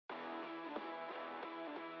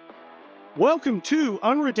Welcome to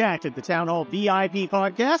Unredacted, the Town Hall VIP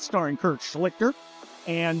podcast starring Kurt Schlichter starring Kurt Schlichter.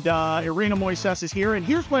 And Irina Moises is here. And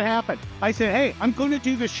here's what happened. I said, hey, I'm going to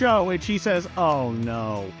do the show. And she says, oh,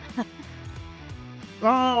 no.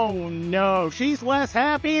 Oh, no. She's less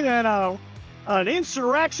happy than an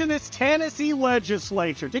insurrectionist Tennessee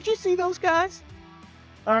legislature. Did you see those guys?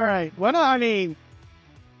 All right. Well, I mean,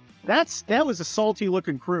 that was a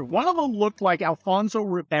salty-looking crew. One of them looked like Alfonso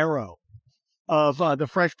Ribeiro of the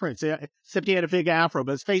Fresh Prince, except he had a big afro,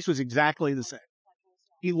 but his face was exactly the same.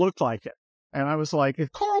 He looked like it. And I was like, it's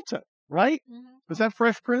Carlton, right? Mm-hmm. Was that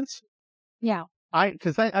Fresh Prince? Yeah.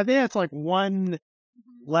 Because I think that's like one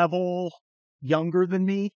level younger than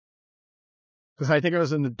me. Because I think I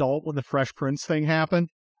was an adult when the Fresh Prince thing happened.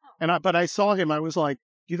 But I saw him, I was like,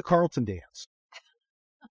 do the Carlton dance.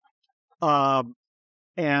 And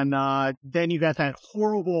then you got that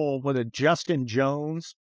horrible with a Justin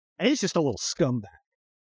Jones. And he's just a little scumbag.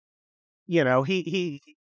 You know, he's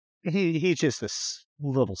just this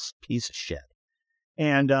little piece of shit.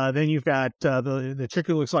 And then you've got the chick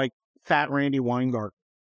who looks like fat Randy Weingarten.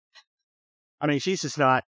 I mean, she's just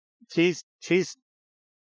not. She's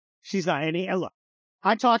not any. And look,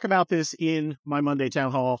 I talk about this in my Monday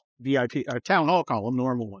Town Hall VIP Town Hall column,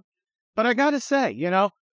 normal one. But I got to say, you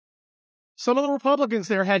know, some of the Republicans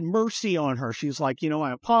there had mercy on her. She's like, you know,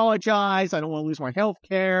 I apologize. I don't want to lose my health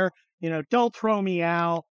care. You know, don't throw me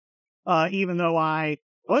out. Even though I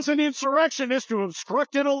was an insurrectionist who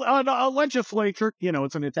obstructed a legislature. You know,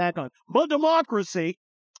 it's an attack on the democracy,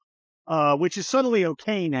 which is suddenly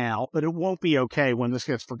okay now, but it won't be okay when this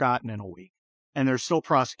gets forgotten in a week. And they're still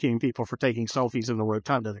prosecuting people for taking selfies in the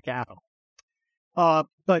rotunda of the Capitol.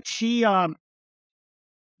 But she, some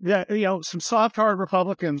soft-hearted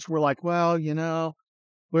Republicans were like, well, you know,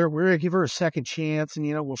 we're going to give her a second chance and,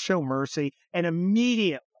 you know, we'll show mercy. And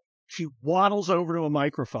immediately she waddles over to a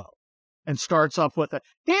microphone and starts up with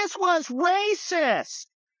this was racist.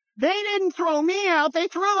 They didn't throw me out. They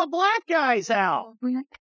threw the black guys out.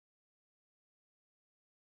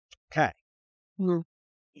 Okay. You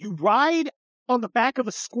ride on the back of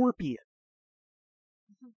a scorpion.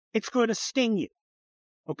 It's going to sting you.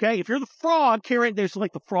 Okay, if you're the frog carrying, there's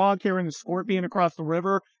like the frog carrying the scorpion across the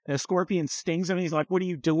river, and the scorpion stings him, and he's like, what are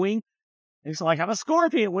you doing? And he's like, I'm a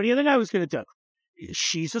scorpion. What do you think I was going to do?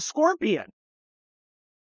 She's a scorpion.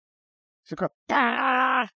 She's like,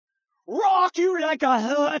 rock you like a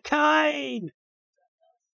hurricane.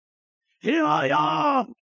 Here I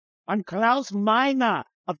am. I'm Klaus Meiner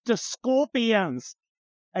of the Scorpions.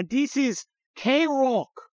 And this is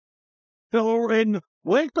K-Rock.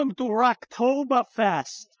 Welcome to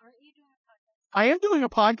Rocktoberfest. I am doing a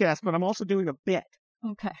podcast, but I'm also doing a bit.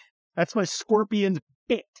 Okay. That's my Scorpions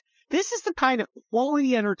bit. This is the kind of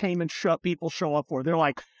quality entertainment people show up for. They're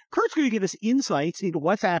like, Kurt's going to give us insights into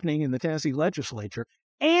what's happening in the Tennessee legislature,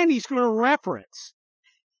 and he's going to reference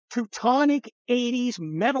Teutonic 80s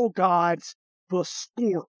metal gods, the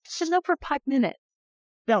Scorp. It's just up for 5 minutes.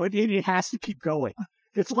 No, it has to keep going.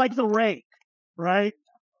 It's like the rake, right?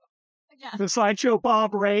 Yeah. The sideshow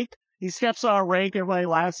Bob rake. He steps on a rake, everybody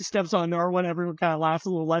laughs. He steps on another one, everyone kind of laughs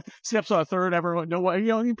a little less. Steps on a third,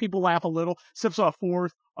 everyone, people laugh a little. Steps on a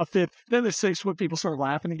fourth, a fifth. Then the sixth one, people start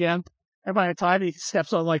laughing again. And by the time he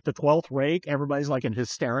steps on like the 12th rake, everybody's like in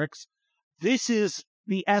hysterics. This is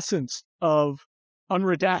the essence of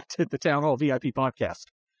Unredacted, the Town Hall VIP podcast,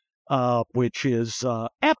 which is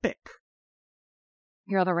epic.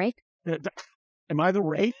 You're the rake? Am I the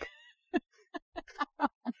rake?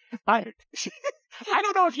 I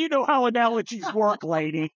don't know if you know how analogies work,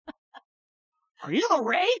 lady. Are you the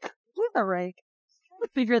rake? You're the rake.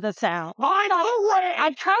 Figure this out. I'm the rake.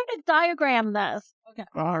 I'm trying to diagram this. Okay.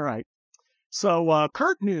 All right. So,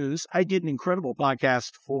 Kurt News, I did an incredible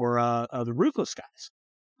podcast for the Ruthless Guys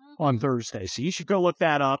on Thursday. So you should go look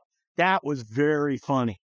that up. That was very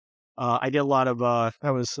funny. I did a lot of,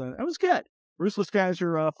 that was good. Ruthless Guys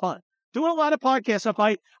are fun. Doing a lot of podcast stuff.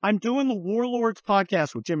 I'm doing the Warlords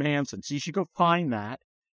podcast with Jim Hansen, so you should go find that.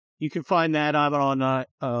 You can find that either on the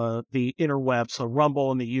interwebs, so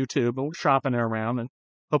Rumble and the YouTube, and we're shopping it around, and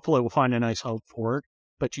hopefully we'll find a nice home for it,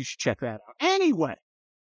 but you should check that out. Anyway,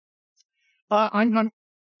 I'm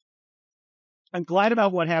glad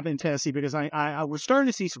about what happened in Tennessee because we're starting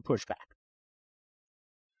to see some pushback.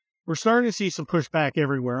 We're starting to see some pushback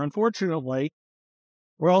everywhere. Unfortunately,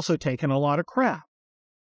 we're also taking a lot of crap.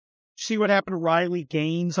 See what happened to Riley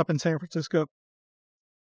Gaines up in San Francisco?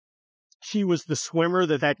 She was the swimmer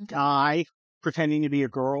that guy pretending to be a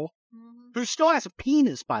girl, who still has a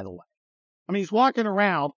penis, by the way. I mean, he's walking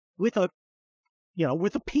around with a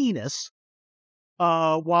penis,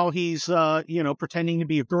 while he's, pretending to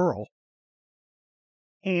be a girl.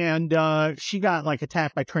 and she got like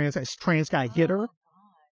attacked by this trans guy hit her.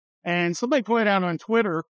 And somebody pointed out on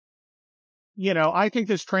Twitter, I think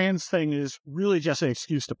this trans thing is really just an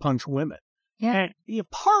excuse to punch women. Yeah.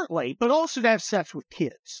 And partly, but also to have sex with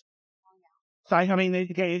kids. So, I mean,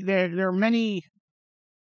 there are many,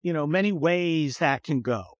 many ways that can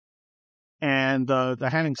go. And the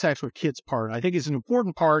having sex with kids part, I think, is an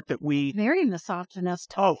important part that we... Very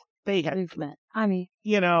misogynist they have... movement. I mean...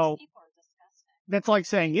 people are disgusting. That's like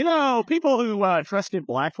saying, people who dressed in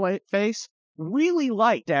blackface really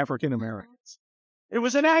liked African Americans. It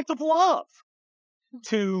was an act of love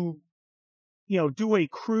to, do a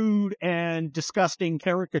crude and disgusting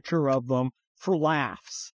caricature of them for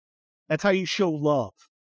laughs. That's how you show love.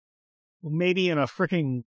 Maybe in a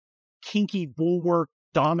freaking kinky bulwark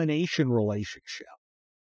domination relationship.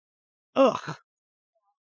 Ugh.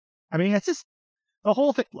 I mean, it's just the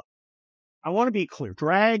whole thing. Look, I want to be clear.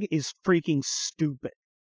 Drag is freaking stupid.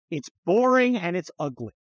 It's boring and it's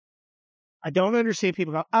ugly. I don't understand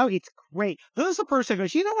people go, oh, it's great. Who's the person who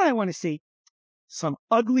goes, you know what I want to see? Some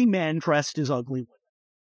ugly men dressed as ugly women.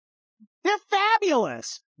 They're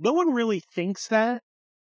fabulous. No one really thinks that.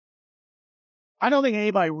 I don't think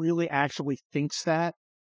anybody really actually thinks that.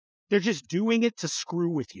 They're just doing it to screw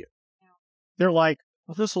with you. They're like,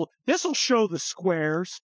 well, this'll show the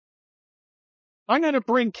squares. I'm going to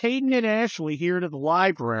bring Caden and Ashley here to the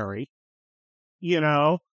library, and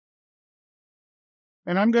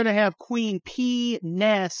I'm going to have Queen P.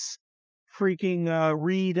 Ness freaking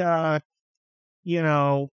read,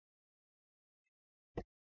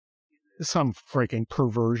 some freaking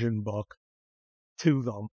perversion book to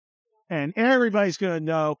them. And everybody's going to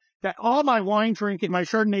know that all my my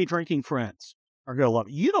Chardonnay drinking friends are going to love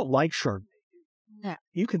it. You don't like Chardonnay. No.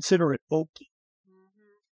 You consider it oaky.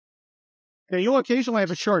 Now, you'll occasionally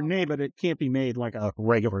have a Chardonnay, but it can't be made like a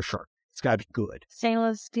regular Chardonnay. It's got to be good.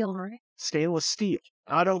 Stainless steel, right? Stainless steel.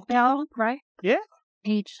 Not oak. Yeah, right? Yeah.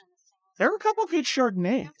 Aged. There are a couple of good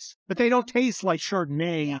Chardonnays, but they don't taste like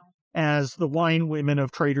Chardonnay as the wine women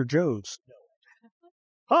of Trader Joe's.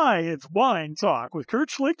 Hi, it's Wine Talk with Kurt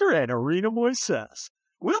Schlichter and Arena Moises.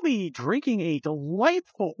 We'll be drinking a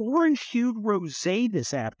delightful orange-hued rosé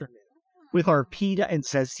this afternoon with our pita and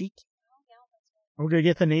tzatziki. We're going to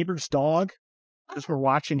get the neighbor's dog because we're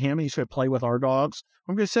watching him. He's going to play with our dogs.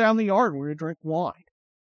 We're going to sit out in the yard and we're going to drink wine.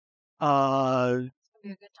 Be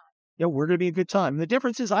a good time. Yeah, we're going to be a good time. The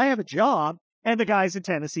difference is I have a job and the guys in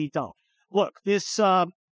Tennessee don't. Look,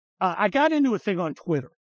 I got into a thing on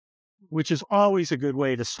Twitter, which is always a good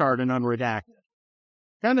way to start an unredacted.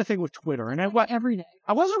 Kind of thing with Twitter. And Every day.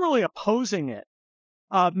 I wasn't really opposing it.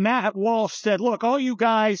 Matt Walsh said, look, all you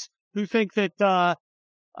guys who think that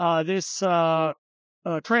this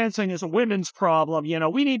trans thing is a women's problem,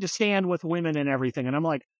 we need to stand with women and everything. And I'm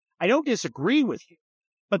like, I don't disagree with you,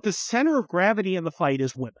 but the center of gravity in the fight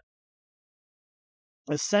is women.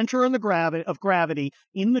 The center of gravity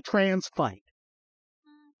in the trans fight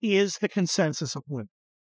is the consensus of women.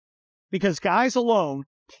 Because guys alone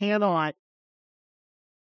cannot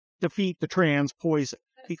defeat the trans poison.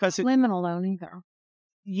 Because women alone either.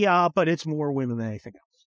 Yeah, but it's more women than anything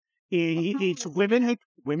else. It's women.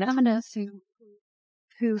 Feminists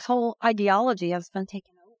whose whole ideology has been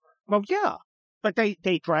taken over. Well, yeah, but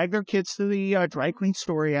they drag their kids to the drag queen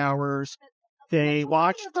story hours. They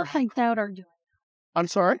watch. I think that are doing. I'm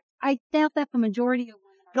sorry? I doubt that the majority of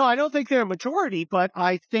women are. No, I don't think they're a majority, but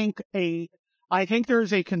I think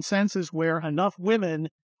there's a consensus where enough women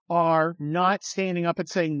are not standing up and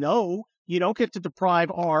saying, no, you don't get to deprive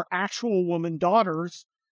our actual woman daughters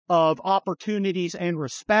of opportunities and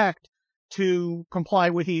respect to comply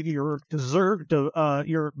with either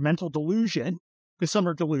your mental delusion, because some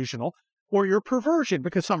are delusional, or your perversion,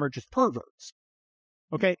 because some are just perverts.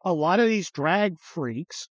 Okay, a lot of these drag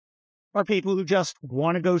freaks are people who just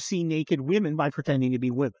want to go see naked women by pretending to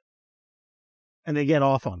be women. And they get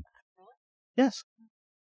off on that. Yes.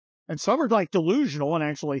 And some are like delusional and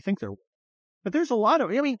actually think they're women. But there's a lot of,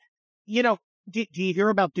 do you hear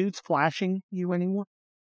about dudes flashing you anymore?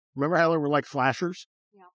 Remember how they were like flashers?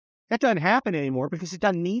 Yeah. That doesn't happen anymore because it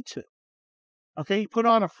doesn't need to. Okay, you put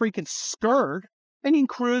on a freaking skirt and you can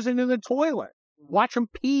cruise into the toilet. Watch them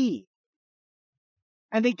pee.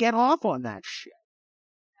 And they get off on that shit.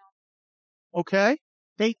 Okay?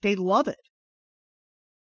 They love it.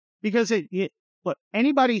 Because look,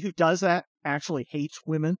 anybody who does that actually hates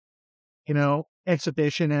women.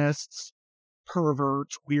 Exhibitionists,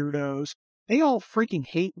 perverts, weirdos. They all freaking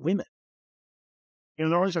hate women.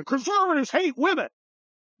 They're always like, conservatives hate women.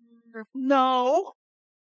 No.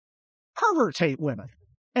 Perverts hate women.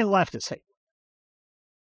 And leftists hate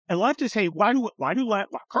women. And leftists hate,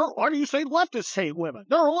 Kurt, why do you say leftists hate women?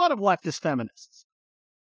 There are a lot of leftist feminists.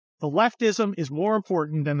 The leftism is more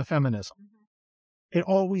important than the feminism. It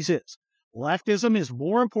always is. Leftism is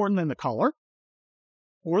more important than the color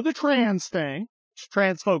or the trans thing, which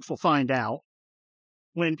trans folks will find out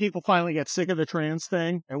when people finally get sick of the trans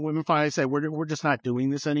thing and women finally say, we're just not doing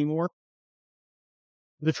this anymore.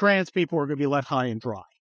 The trans people are going to be left high and dry.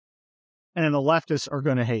 And the leftists are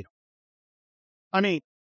going to hate them. I mean,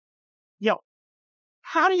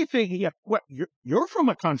 how do you think, you're from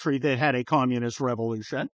a country that had a communist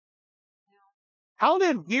revolution. How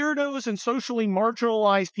did weirdos and socially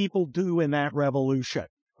marginalized people do in that revolution?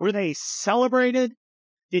 Were they celebrated?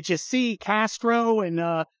 Did you see Castro and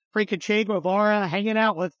freaking Che Guevara hanging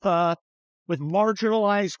out with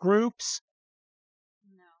marginalized groups?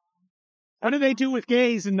 No. How did they do with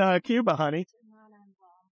gays in Cuba, honey?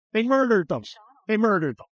 They murdered them. They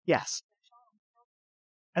murdered them. Yes.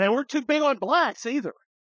 And they weren't too big on blacks either.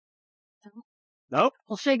 Nope.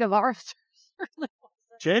 Well, Che Guevara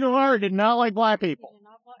Che Guevara did not like black people.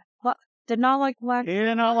 did not like black. He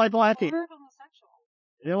did not like black people.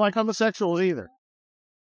 He didn't like homosexuals either.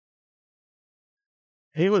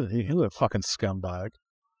 He was a fucking scumbag.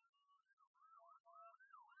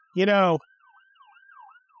 I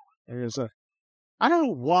don't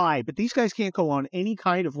know why, but these guys can't go on any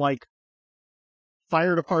kind of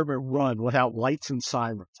fire department run without lights and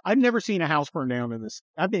sirens. I've never seen a house burn down in this.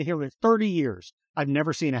 I've been here for 30 years. I've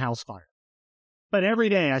never seen a house fire. But every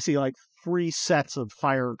day I see 3 sets of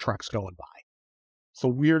fire trucks going by. It's the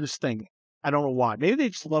weirdest thing. I don't know why. Maybe they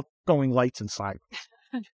just love going lights and sirens.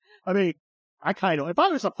 I mean, if I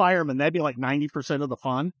was a fireman, that'd be 90% of the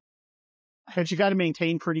fun. Because you got to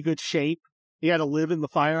maintain pretty good shape. You got to live in the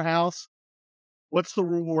firehouse. What's the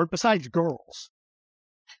reward besides girls?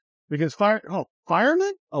 Because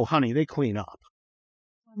firemen? Oh, honey, they clean up.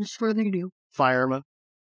 I'm sure they do. Firemen.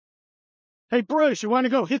 Hey, Bruce, you want to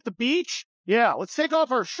go hit the beach? Yeah, let's take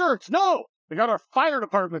off our shirts. No, we got our fire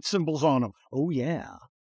department symbols on them. Oh, yeah.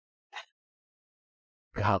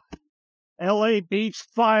 God. L.A. Beach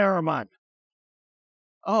fireman.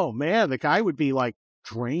 Oh, man, the guy would be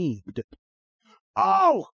drained.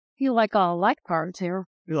 Oh! You like all lifeguards here.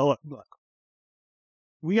 Look.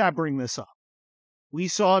 We got to bring this up. We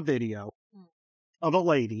saw a video of a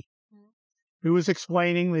lady who was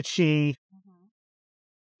explaining that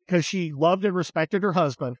because she loved and respected her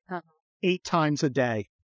husband, 8 times a day.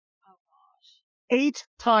 Oh, gosh. 8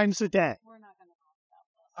 times a day. We're not going to talk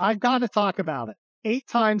about this. I've got to talk about it. 8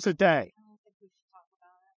 times a day. I don't think we should talk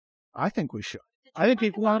about it. I think we should. I think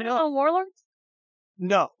people want to know. Warlords?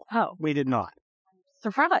 No. Oh. We did not.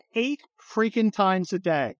 Surprise. 8 freaking times a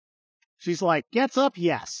day. She's like, gets up?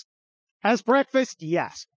 Yes. Has breakfast?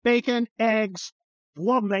 Yes. Bacon, eggs,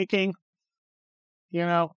 love making.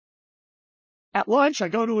 At lunch, I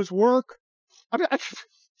go to his work. I'm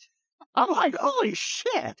like, holy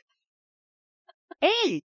shit. 8.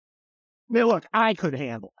 I mean, look, I could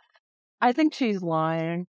handle it. I think she's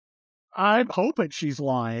lying. I'm hoping she's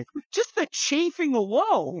lying. Just the chafing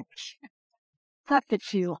alone. That could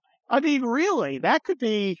she lie. I mean, really, that could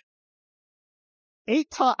be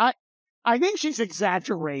 8 times. I think she's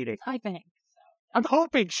exaggerating. I think so. I'm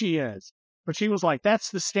hoping she is. But she was like,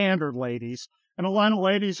 that's the standard, ladies. And a lot of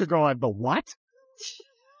ladies are going, but what?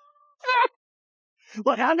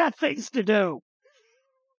 Look, I got things to do.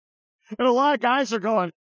 And a lot of guys are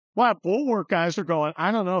going, a lot of bulwark guys are going,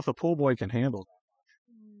 I don't know if a pool boy can handle that.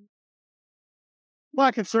 A lot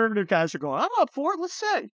of conservative guys are going, I'm up for it. Let's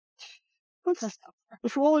see. Let's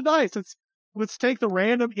roll the dice. Let's take the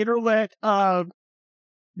random internet. I'm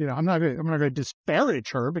not going to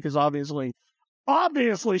disparage her because obviously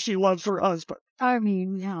she loves her husband. I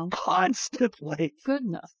mean, yeah. Constantly.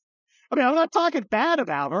 Goodness. I mean, I'm not talking bad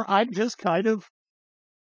about her. I'm just I'm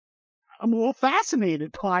a little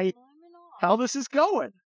fascinated by how this is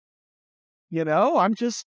going.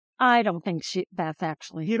 I don't think that's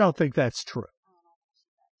actually. You don't think that's true.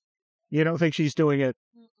 You don't think she's doing it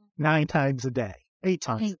 9 times a day, 8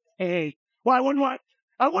 times. 8. Well, I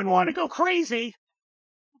wouldn't want to go crazy.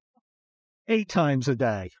 8 times a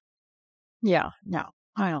day. Yeah, no,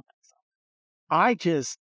 I don't think so. I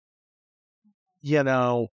just,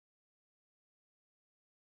 the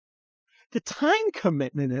time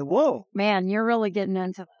commitment. Whoa, man, you're really getting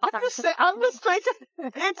into. I'm just thinking.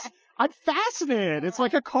 I'm fascinated. It's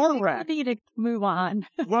like a car wreck. We need to move on.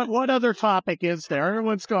 What other topic is there?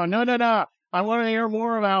 Everyone's going, no. I want to hear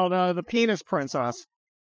more about the penis princess.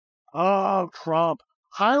 Oh, Trump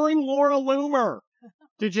hiring Laura Loomer.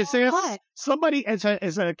 Did you see it? Somebody as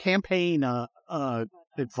a campaign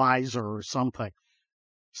advisor or something.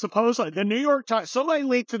 supposedly the New York Times, somebody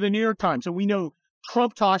leaked to the New York Times, and we know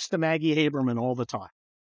Trump talks to Maggie Haberman all the time,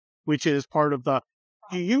 which is part of the,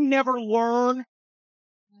 do you never learn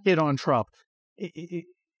hit on Trump?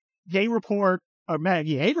 They report,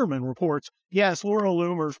 Maggie Haberman reports, yes, Laura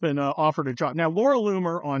Loomer's been offered a job. Now, Laura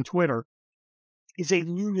Loomer on Twitter is a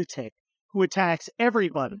lunatic who attacks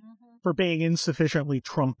everybody for being insufficiently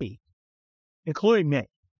Trumpy, including me.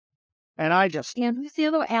 And I just... And who's the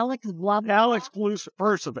other? Alex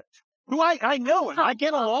Brucevich, who I know, and I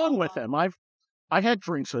get along with him. I've had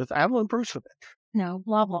drinks with Alan Brucevich. No,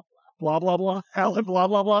 blah, blah. Blah, blah, blah. Alan, blah,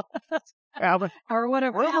 blah, blah. Alan. Or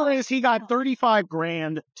whatever. Rumor is he got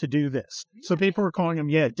 $35,000 to do this. So people are calling him,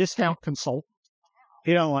 discount consultant.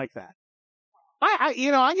 He don't like that. I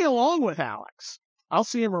get along with Alex. I'll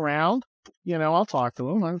see him around. I'll talk to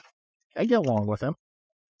him. I get along with him.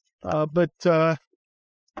 But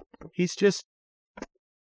he's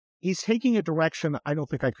taking a direction I don't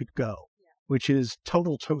think I could go, which is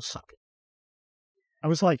total toe sucking. I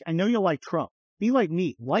was like, I know you like Trump. Be like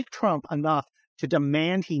me. Like Trump enough to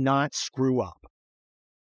demand he not screw up.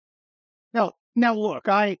 Now look,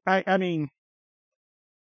 I mean,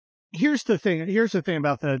 here's the thing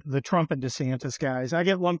about the Trump and DeSantis guys. I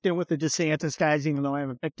get lumped in with the DeSantis guys, even though I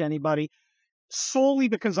haven't picked anybody, solely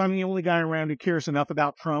because I'm the only guy around who cares enough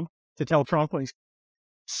about Trump to tell Trump when he's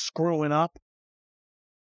screwing up.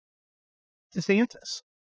 DeSantis.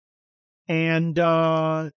 And,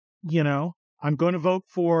 I'm going to vote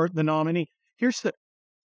for the nominee.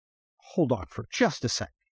 Hold on for just a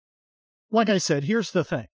second. Like I said, here's the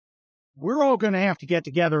thing. We're all going to have to get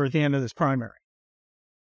together at the end of this primary.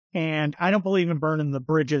 And I don't believe in burning the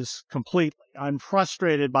bridges completely. I'm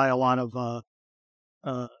frustrated by a lot of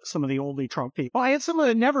some of the only Trump people. I had some of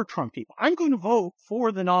the never Trump people. I'm going to vote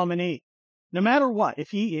for the nominee, no matter what.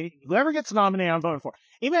 If whoever gets nominated, I'm voting for.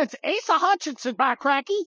 Even if it's Asa Hutchinson by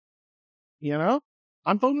cracky,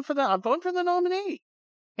 I'm voting for the nominee.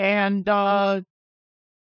 And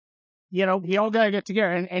we all got to get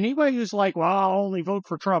together. And anybody who's like, well, I'll only vote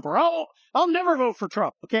for Trump, or I'll never vote for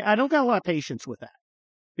Trump. Okay, I don't got a lot of patience with that,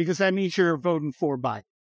 because that means you're voting for Biden.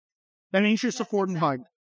 That means you're supporting Biden,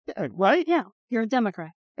 right? Yeah, you're a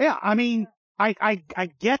Democrat. Yeah, I mean, I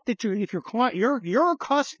get that if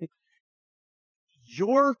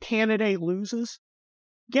your candidate loses,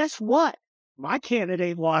 guess what? My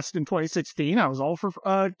candidate lost in 2016. I was all for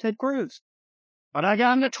Ted Cruz, but I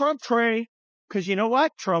got in the Trump tray. Because you know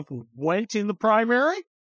what? Trump went in the primary.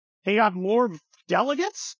 He got more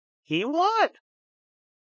delegates. He won.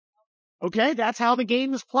 Okay, that's how the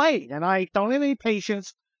game is played. And I don't have any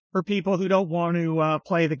patience for people who don't want to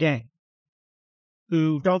play the game,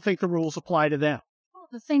 who don't think the rules apply to them. Well,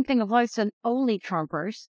 the same thing applies to only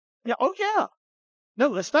Trumpers. Yeah. Oh, yeah.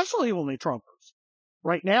 No, especially only Trumpers.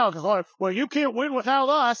 Right now, because, well, you can't win without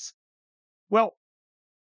us. Well,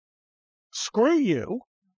 screw you.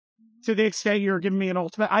 To the extent you're giving me an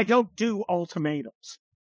ultimatum. I don't do ultimatums.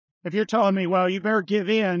 If you're telling me, well, you better give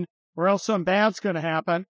in or else something bad's going to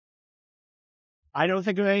happen, I don't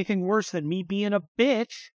think of anything worse than me being a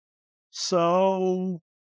bitch. So,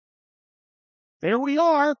 there we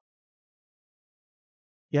are.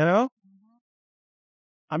 I'm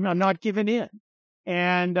not giving in.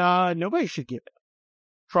 And nobody should give in.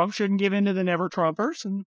 Trump shouldn't give in to the never Trumpers,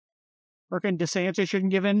 and frickin' DeSantis shouldn't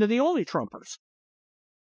give in to the only Trumpers.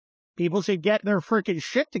 People should get their freaking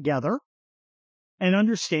shit together and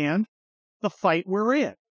understand the fight we're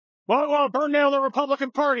in. Well, I want to burn down the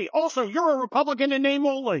Republican Party. Also, you're a Republican in name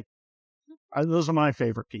only. Those are my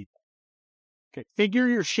favorite people. Okay, figure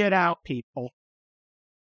your shit out, people.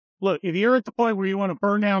 Look, if you're at the point where you want to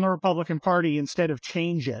burn down the Republican Party instead of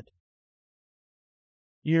change it,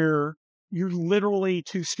 you're literally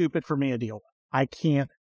too stupid for me to deal with. I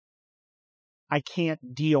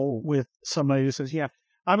can't deal with somebody who says,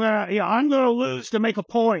 I'm gonna lose to make a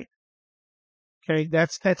point. Okay,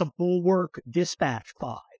 that's a bulwark dispatch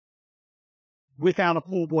pod without a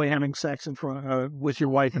pool boy having sex in front with your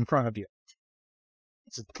wife in front of you.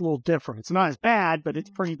 It's a little different. It's not as bad, but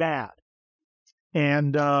it's pretty bad.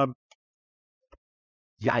 And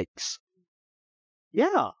yikes.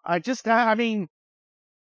 Yeah, I mean,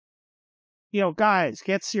 guys,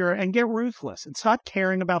 get serious and get ruthless and stop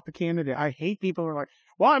caring about the candidate. I hate people who are like,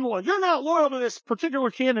 well, you're not loyal to this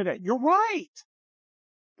particular candidate. You're right.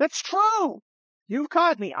 That's true. You've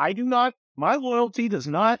caught me. I do not. My loyalty does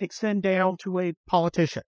not extend down to a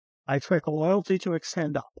politician. I expect the loyalty to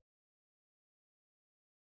extend up.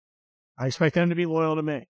 I expect them to be loyal to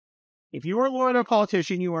me. If you are loyal to a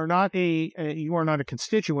politician, you are not a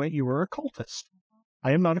constituent. You are a cultist.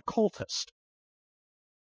 I am not a cultist.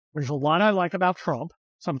 There's a lot I like about Trump.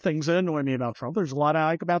 some things that annoy me about Trump. There's a lot I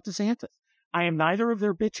like about DeSantis. I am neither of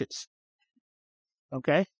their bitches.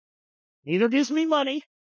 Okay? Neither gives me money.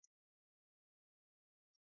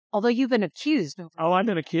 Although you've been accused. Oh, I've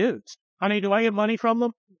been accused. Honey, do I get money from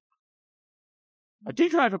them? I do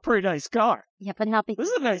drive a pretty nice car. Yeah, but not because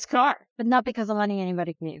This is a nice car. of money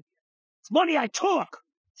anybody can use. It's money I took.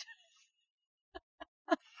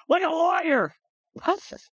 Like a lawyer.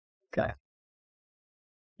 Okay.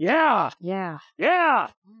 Yeah. Yeah. Yeah.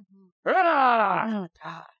 Ah. Oh,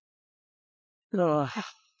 God. Ugh.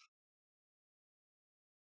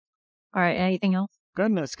 All right. Anything else?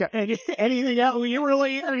 Goodness. Anything else? Were you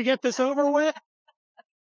really eager to get this over with?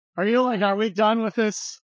 Are we done with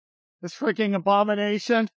this freaking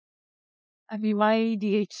abomination? I mean, my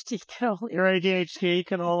ADHD can only... Your ADHD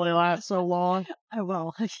can only last so long. I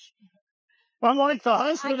will. I'm like the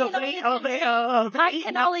husband of I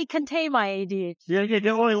can only contain my ADHD. Yeah, it can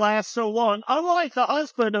only last so long. I'm like the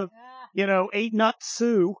husband of, 8 Nut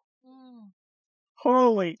Sue.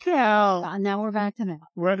 Holy cow. Now we're back to now.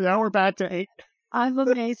 Now we're back to 8. I'm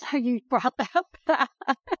amazed how you brought that back.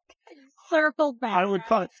 Circled back. I would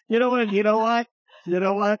find. You know what?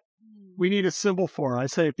 We need a symbol for it. I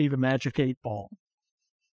say it'd be the magic 8 ball.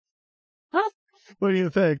 Huh? What do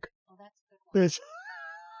you think? Oh, that's good.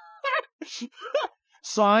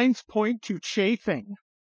 Signs point to chafing.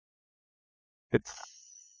 It's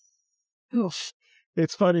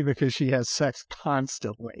funny because she has sex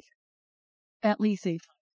constantly. At least 8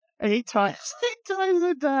 times. 8 times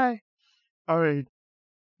a day. I mean,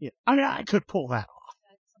 yeah. I could pull that off.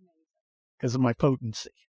 That's amazing. Because of my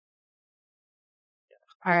potency.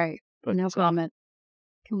 All right. But no comment.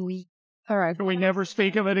 Can we? All right. Can we never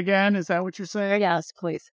speak of it again? Is that what you're saying? Yes,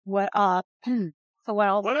 please. What? So what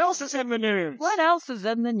else? What else is in the news? What else is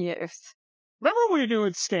in the news? Remember when we were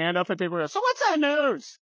doing stand-up and people were, so what's that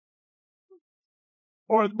news?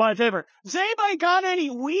 Or my favorite, has anybody got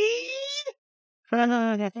any weed?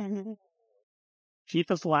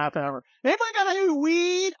 Cheapest laugh ever. Anybody got any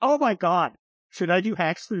weed? Oh my God. Should I do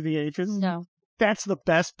Hacks Through the Ages? No. That's the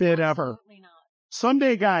best bit ever. Absolutely not.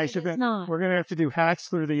 Someday, guys, It is not. we're going to have to do Hacks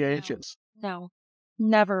Through the Ages. No.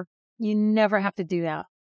 Never. You never have to do that.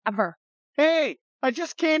 Ever. Hey, I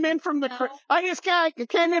just came in from the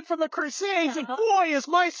came in from the Crusades, and boy, is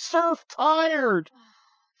my surf tired.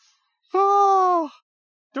 Oh,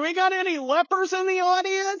 do we got any lepers in the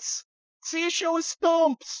audience? See a show of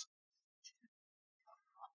stumps.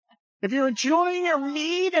 If you're enjoying your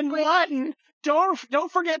meat and mutton,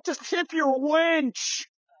 don't forget to tip your winch.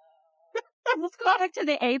 Let's go back to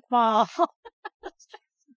the 8 ball.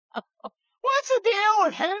 What's the deal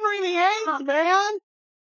with Henry VIII, man?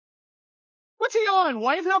 What's he on?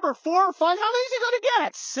 Wife number 4 or 5? How many is he going to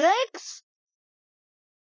get? 6?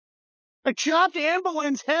 I chopped Anne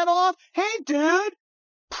Boleyn's head off? Hey, dude,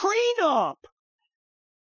 prenup.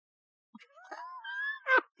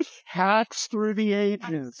 Hacks Through the Ages.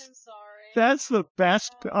 I'm so sorry. That's the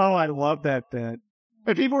best. Oh, I love that bit.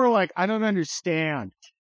 And people were like, I don't understand.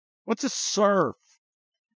 What's a surf?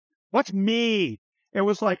 What's me? It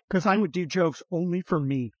was like, because I would do jokes only for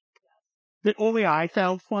me. That only I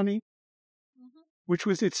found funny. Which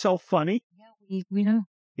was itself funny. Yeah, we know.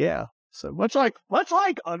 Yeah. So much like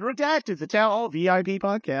Unredacted, the Town Hall VIP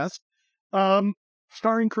podcast,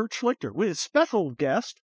 starring Kurt Schlichter with special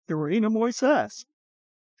guest Dorina Moises,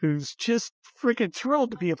 who's just freaking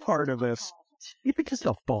thrilled to be a part of this. You pick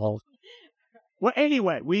yourself balls. Well,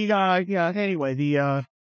 anyway, we're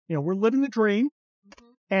living the dream,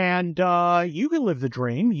 and you can live the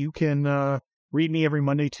dream. You can read me every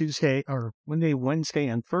Monday, Tuesday, or Monday, Wednesday,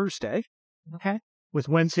 and Thursday. Okay. With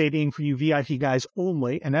Wednesday being for you VIP guys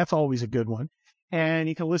only, and that's always a good one. And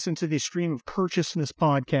you can listen to the Stream of Purchaseness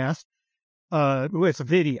podcast with a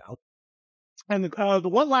video. And the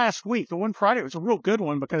one last week, the one Friday, was a real good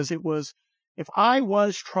one because it was, if I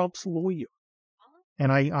was Trump's lawyer, and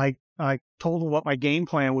I told him what my game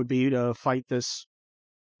plan would be to fight this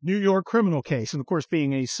New York criminal case. And of course,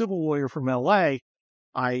 being a civil lawyer from LA,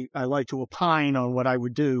 I like to opine on what I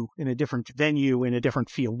would do in a different venue, in a different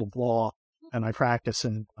field of law. And I practice,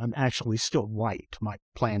 and I'm actually still right. My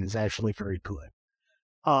plan is actually very good.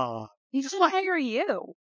 He should hire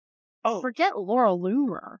you. Oh. Forget Laura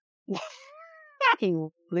Loomer. Fucking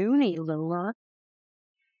loony Loomer.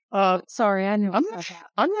 Sorry, I knew. I'm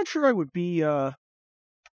not sure I would be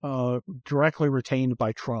directly retained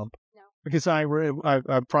by Trump. No. Because I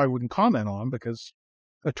probably wouldn't comment on, because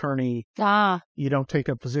attorney, you don't take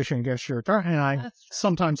a position against your attorney. And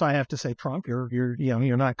sometimes I have to say, Trump,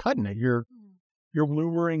 you're not cutting it. You're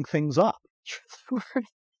luring things up.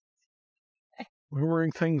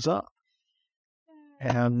 Luring things up.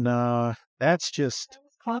 And that's just,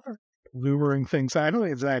 clever. Luring things. I don't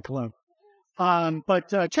think it's that clever. But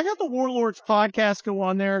check out the Warlords podcast. Go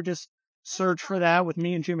on there. Just search for that with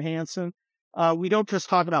me and Jim Hansen. We don't just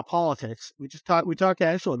talk about politics. We talk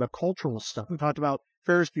actually about cultural stuff. We talked about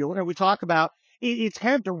Ferris Bueller, and we talk about it's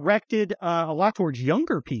kind of directed a lot towards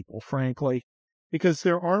younger people, frankly, because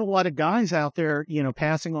there aren't a lot of guys out there,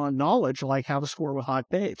 passing on knowledge like how to score with hot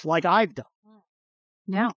babes, like I've done.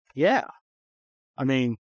 Yeah. Yeah. I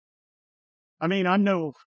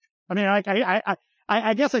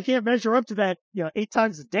guess I can't measure up to that, 8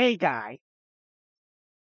 times a day guy.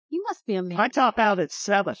 He must be amazing. I top out at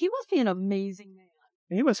 7. He must be an amazing man.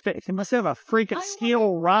 He must have a freaking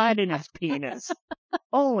steel rod in his penis.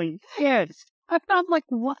 Holy shit. I'm like,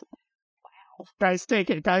 what? Wow. Guy's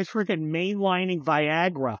freaking mainlining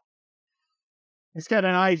Viagra. He's got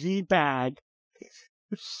an IV bag.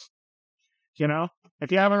 If you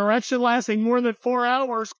have an erection lasting more than 4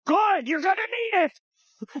 hours, good, you're going to need it.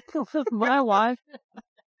 My wife.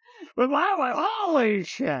 With my wife, holy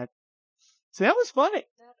shit. See, that was funny.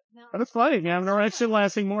 That was funny. If you have an erection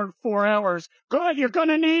lasting more than 4 hours, good, you're going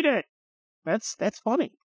to need it. That's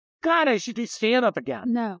funny. God, I should do stand-up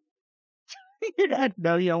again. No.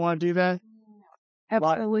 No, you don't want to do that?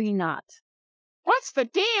 Absolutely not. What's the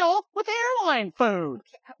deal with airline food?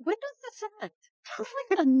 When does this end? It's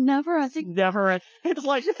like a never, I think. Never. It's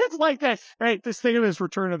like that. Right, this thing of his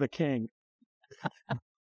Return of the King.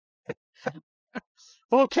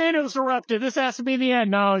 Volcanoes erupted. This has to be the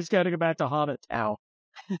end. No, he's got to go back to Hobbit Town.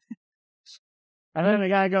 And then they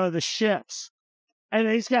got to go to the ships. And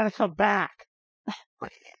then he's got to come back.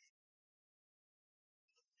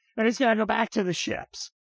 And he's got to go back to the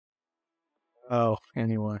ships. Oh,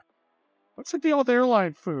 anyway. What's the deal with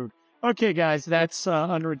airline food? Okay, guys, that's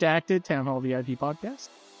Unredacted Town Hall VIP Podcast.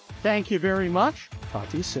 Thank you very much. Talk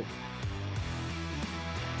to you soon.